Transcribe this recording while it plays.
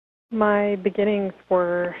My beginnings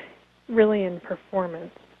were really in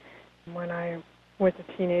performance. When I was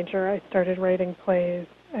a teenager, I started writing plays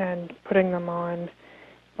and putting them on,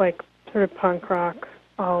 like, sort of punk rock,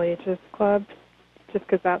 all ages clubs, just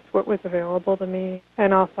because that's what was available to me.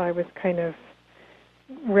 And also I was kind of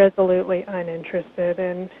resolutely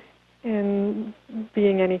uninterested in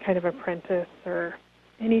being any kind of apprentice or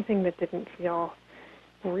anything that didn't feel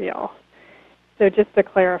real. So just to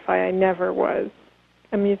clarify, I never was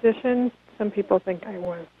a musician. Some people think I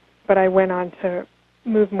was, but I went on to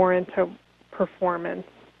move more into performance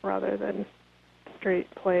rather than straight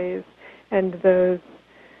plays, and those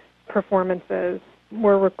performances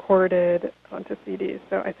were recorded onto CDs.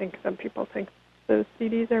 So I think some people think those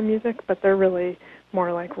CDs are music, but they're really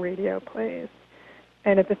more like radio plays.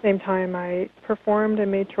 And at the same time, I performed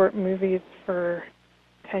and made short movies for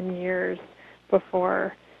 10 years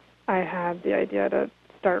before I had the idea to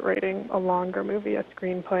start writing a longer movie, a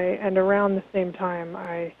screenplay. And around the same time,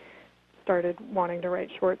 I started wanting to write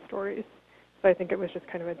short stories. So I think it was just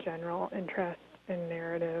kind of a general interest in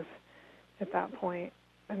narrative at that point.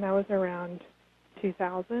 And that was around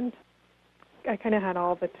 2000. I kind of had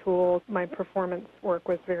all the tools. My performance work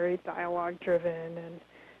was very dialogue-driven, and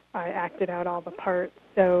I acted out all the parts.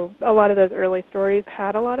 So a lot of those early stories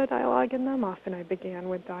had a lot of dialogue in them. Often I began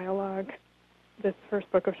with dialogue. This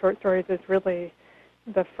first book of short stories is really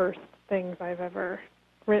the first things I've ever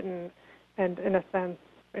written. And in a sense,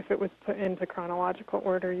 if it was put into chronological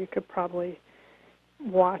order, you could probably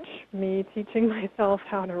watch me teaching myself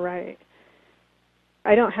how to write.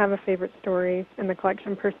 I don't have a favorite story in the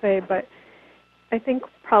collection per se, but I think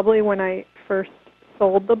probably when I first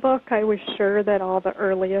sold the book, I was sure that all the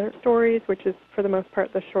earlier stories, which is for the most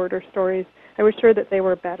part the shorter stories, I was sure that they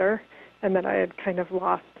were better and that I had kind of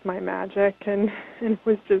lost my magic and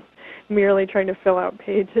was just merely trying to fill out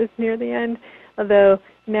pages near the end. Although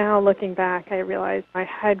now looking back, I realized I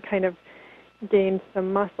had kind of gained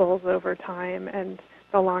some muscles over time, and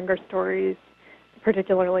the longer stories,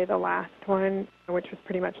 particularly the last one, which was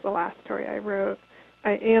pretty much the last story I wrote,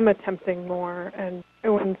 I am attempting more, and I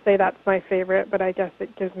wouldn't say that's my favorite, but I guess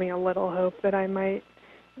it gives me a little hope that I might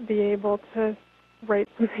be able to write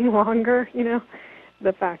something longer, you know.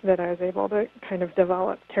 The fact that I was able to kind of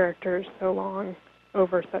develop characters so long,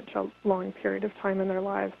 over such a long period of time in their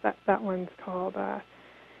lives, that one's called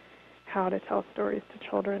How to Tell Stories to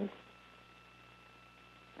Children.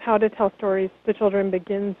 How to Tell Stories to Children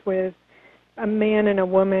begins with a man and a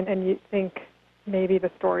woman, and you think maybe the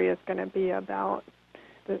story is going to be about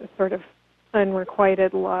the sort of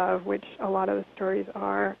unrequited love, which a lot of the stories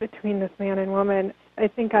are, between this man and woman. I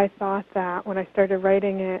think I thought that when I started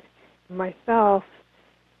writing it myself,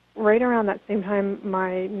 right around that same time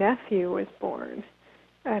my nephew was born,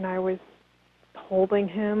 and I was holding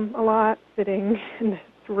him a lot, sitting in this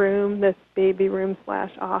room, this baby room /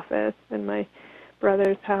 office in my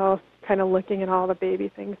brother's house, kind of looking at all the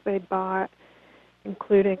baby things they'd bought,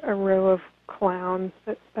 including a row of clowns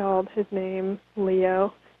that spelled his name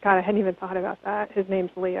Leo. God, I hadn't even thought about that. His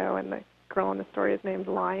name's Leo, and the girl in the story is named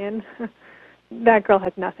Lion. That girl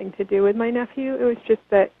had nothing to do with my nephew. It was just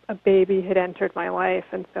that a baby had entered my life,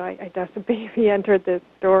 and so I guess a baby entered this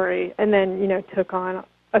story and then, you know, took on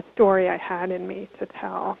a story I had in me to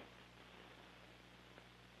tell.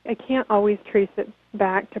 I can't always trace it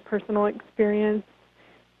back to personal experience.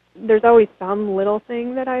 There's always some little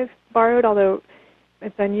thing that I've borrowed, although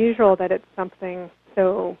it's unusual that it's something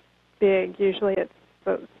so big. Usually it's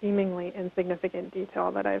the seemingly insignificant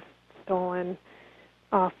detail that I've stolen.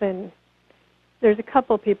 Often there's a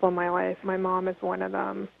couple people in my life. My mom is one of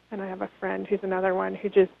them, and I have a friend who's another one who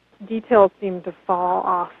just details seem to fall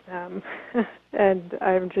off them, and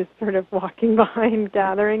I'm just sort of walking behind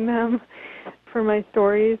gathering them for my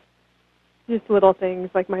stories. Just little things,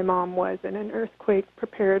 like my mom was in an earthquake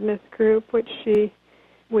preparedness group, which she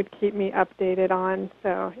would keep me updated on,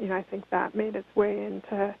 so, you know, I think that made its way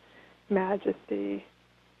into Majesty.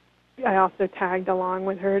 I also tagged along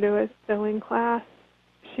with her to a sewing class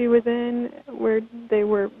she was in where they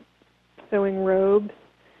were sewing robes.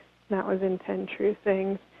 That was in 10 True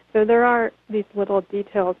Things. So there are these little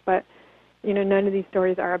details, but, you know, none of these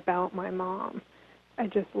stories are about my mom. I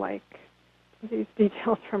just like these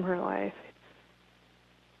details from her life.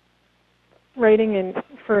 Writing in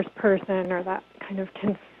first person, or that kind of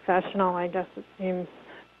confessional, I guess it seems,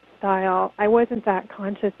 style, I wasn't that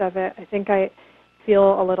conscious of it. I think I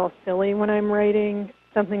feel a little silly when I'm writing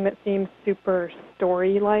something that seems super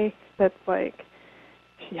story-like, that's like,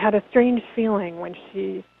 she had a strange feeling when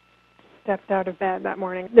she stepped out of bed that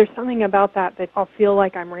morning. There's something about that I'll feel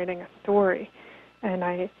like I'm writing a story, and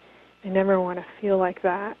I never want to feel like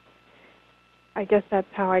that. I guess that's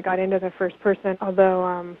how I got into the first person,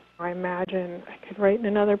 although I imagine I could write in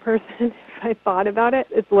another person if I thought about it.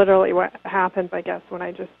 It's literally what happens, I guess, when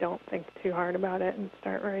I just don't think too hard about it and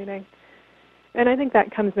start writing. And I think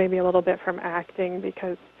that comes maybe a little bit from acting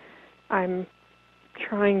because I'm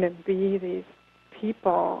trying to be these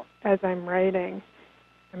people as I'm writing.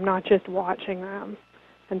 I'm not just watching them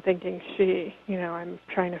and thinking she, I'm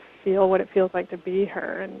trying to feel what it feels like to be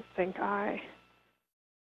her and think I.